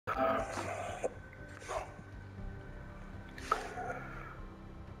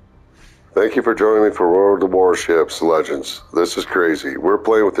Thank you for joining me for World of Warships Legends. This is crazy. We're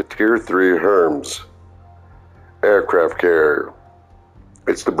playing with the Tier 3 Hermes aircraft carrier.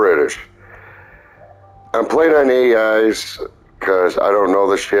 It's the British. I'm playing on AIs because I don't know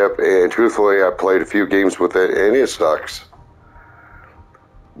the ship, and truthfully, I played a few games with it, and it sucks.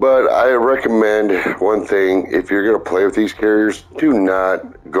 But I recommend one thing: if you're going to play with these carriers, do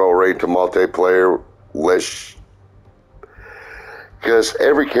not go right to multiplayer list, because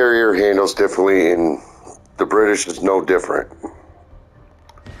every carrier handles differently, and the British is no different.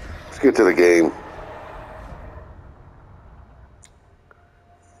 Let's get to the game.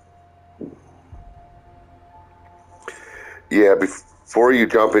 Yeah, before you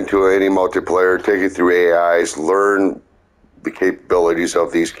jump into any multiplayer, take it through AIs, learn the capabilities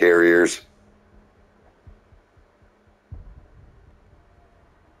of these carriers.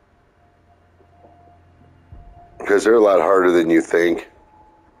 Because they're a lot harder than you think.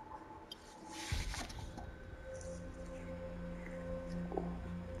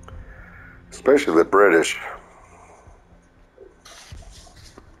 Especially the British.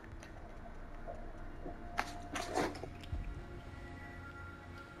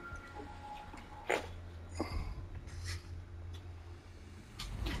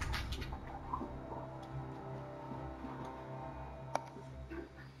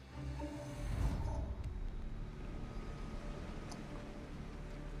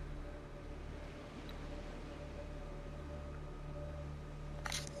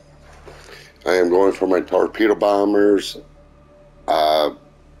 I am going for my torpedo bombers. Yeah,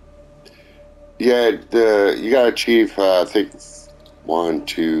 you gotta achieve, I think, 1,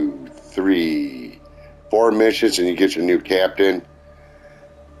 2, 3, 4 missions, and you get your new captain.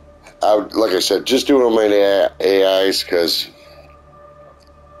 Like I said, just do it on my AIs, because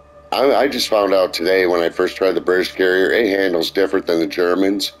I just found out today when I first tried the British carrier, it handles different than the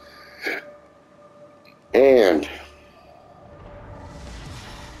Germans. And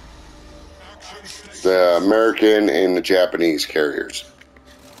the American and the Japanese carriers.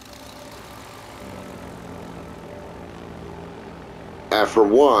 For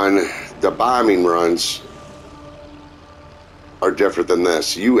one, the bombing runs are different than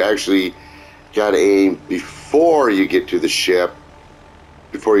this. You actually got to aim before you get to the ship,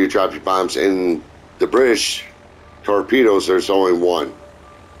 before you drop your bombs. In the British torpedoes, there's only one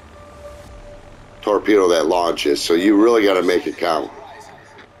torpedo that launches, so you really got to make it count.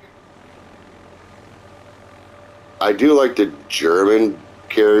 I do like the German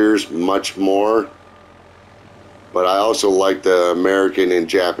carriers much more, but I also like the American and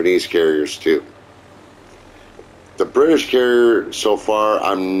Japanese carriers too. The British carrier, so far,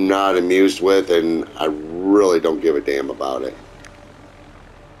 I'm not amused with, and I really don't give a damn about it.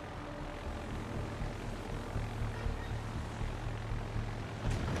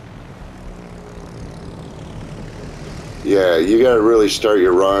 Yeah, you gotta really start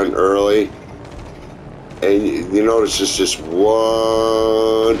your run early, and you notice it's just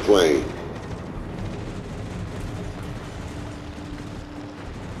one plane.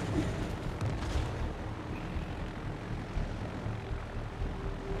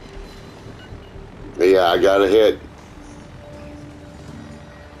 Yeah, I got a hit.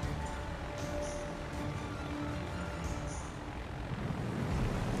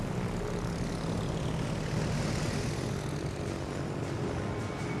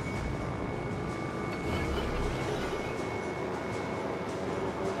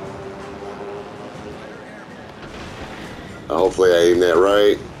 Hopefully I aimed that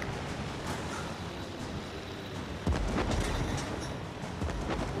right.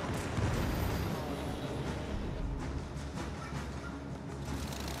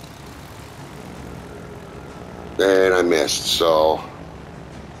 And I missed, so...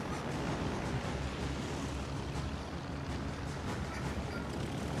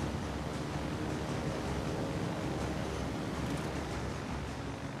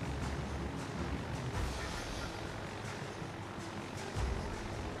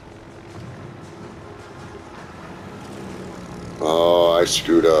 Oh, I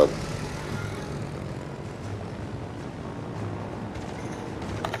screwed up.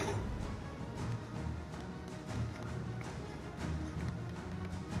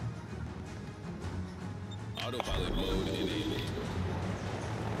 Autopilot mode enabled.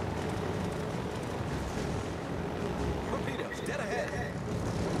 Torpedoes, dead ahead.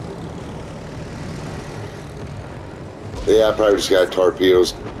 Yeah, I probably just got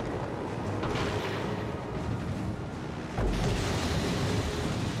torpedoes.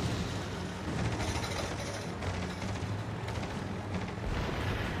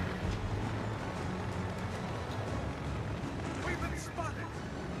 We've been spotted.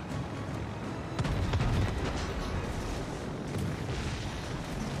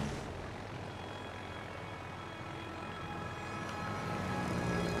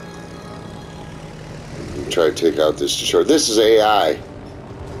 Try to take out this destroyer. This is AI.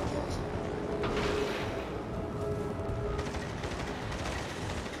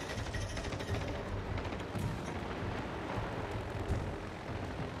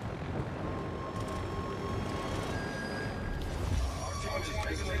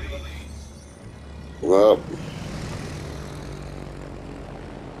 Well,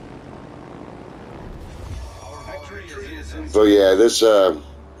 so yeah, this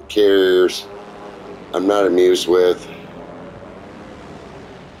carriers I'm not amused with.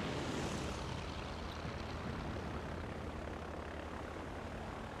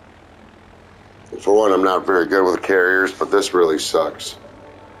 For one, I'm not very good with carriers, but this really sucks.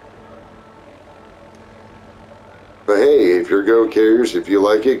 But hey, if you're good with carriers, if you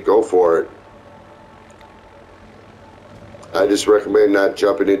like it, go for it. I just recommend not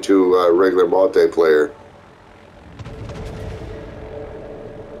jumping into regular multiplayer.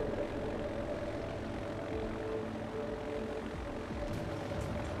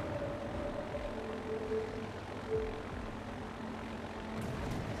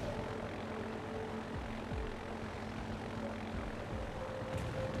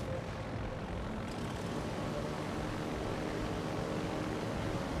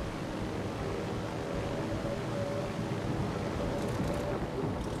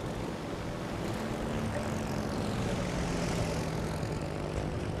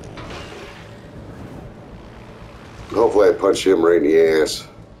 Hopefully I punch him right in the ass.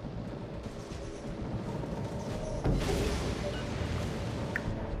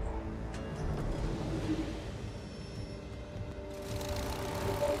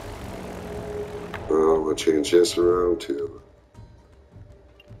 Oh, I'm going to change this around too.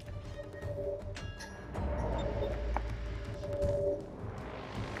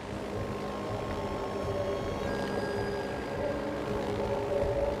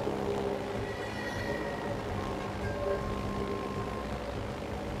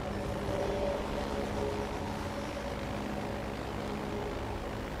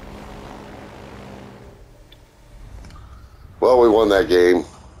 Well, we won that game.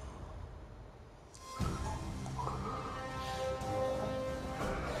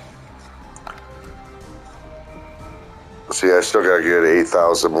 See, I still got to get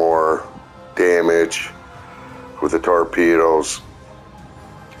 8,000 more damage with the torpedoes.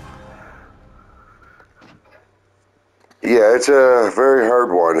 Yeah, it's a very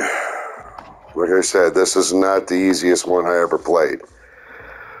hard one. Like I said, this is not the easiest one I ever played.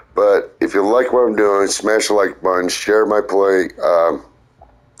 But if you like what I'm doing, smash the like button, share my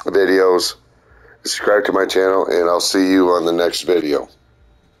videos, subscribe to my channel, and I'll see you on the next video.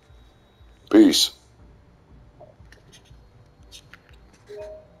 Peace.